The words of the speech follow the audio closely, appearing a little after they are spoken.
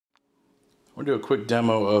We'll do a quick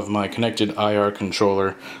demo of my connected IR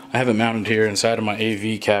controller. I have it mounted here inside of my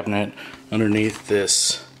AV cabinet underneath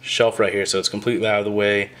this shelf right here, so it's completely out of the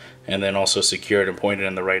way and then also secured and pointed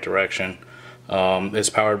in the right direction.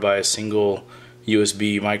 It's powered by a single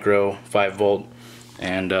USB micro 5 volt,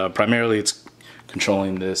 and primarily it's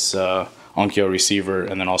controlling this Onkyo receiver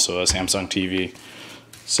and then also a Samsung TV.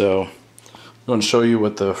 So I'm going to show you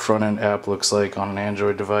what the front end app looks like on an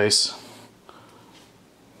Android device.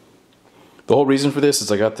 The whole reason for this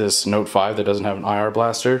is I got this Note 5 that doesn't have an IR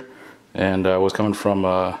blaster, and was coming from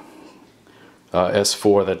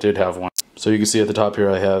S4 that did have one. So you can see at the top here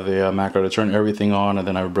I have a macro to turn everything on, and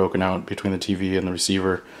then I've broken out between the TV and the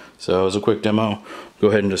receiver. So as a quick demo, go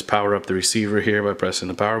ahead and just power up the receiver here by pressing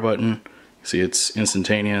the power button. You see it's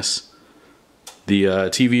instantaneous. The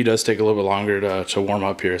TV does take a little bit longer to warm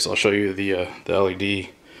up here, so I'll show you the LED.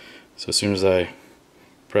 So as soon as I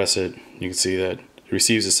press it, you can see that it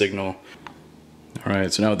receives a signal.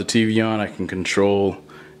 Alright, so now with the TV on, I can control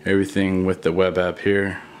everything with the web app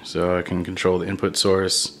here. So I can control the input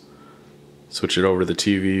source, switch it over to the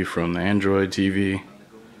TV from the Android TV,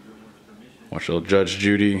 watch a little Judge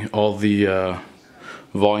Judy. All the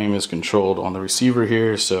volume is controlled on the receiver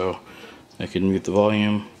here, so I can mute the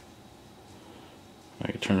volume.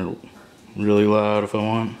 I can turn it really loud if I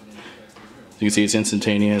want. You can see it's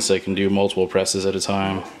instantaneous. I can do multiple presses at a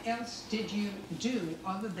time. What else did you do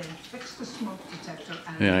other than fix the smoke detector?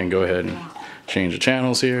 And I can go ahead and change the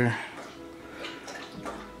channels here.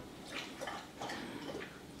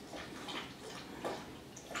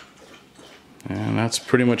 And that's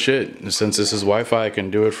pretty much it. Since this is Wi-Fi, I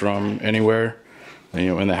can do it from anywhere,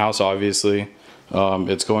 in the house obviously.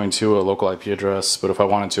 It's going to a local IP address, but if I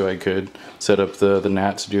wanted to, I could set up the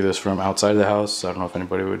NAT to do this from outside of the house. I don't know if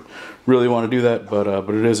anybody would really want to do that, but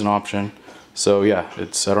it is an option. So yeah, I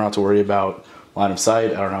don't have to worry about line of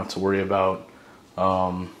sight. I don't have to worry about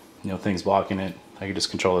things blocking it. I can just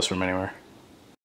control this from anywhere.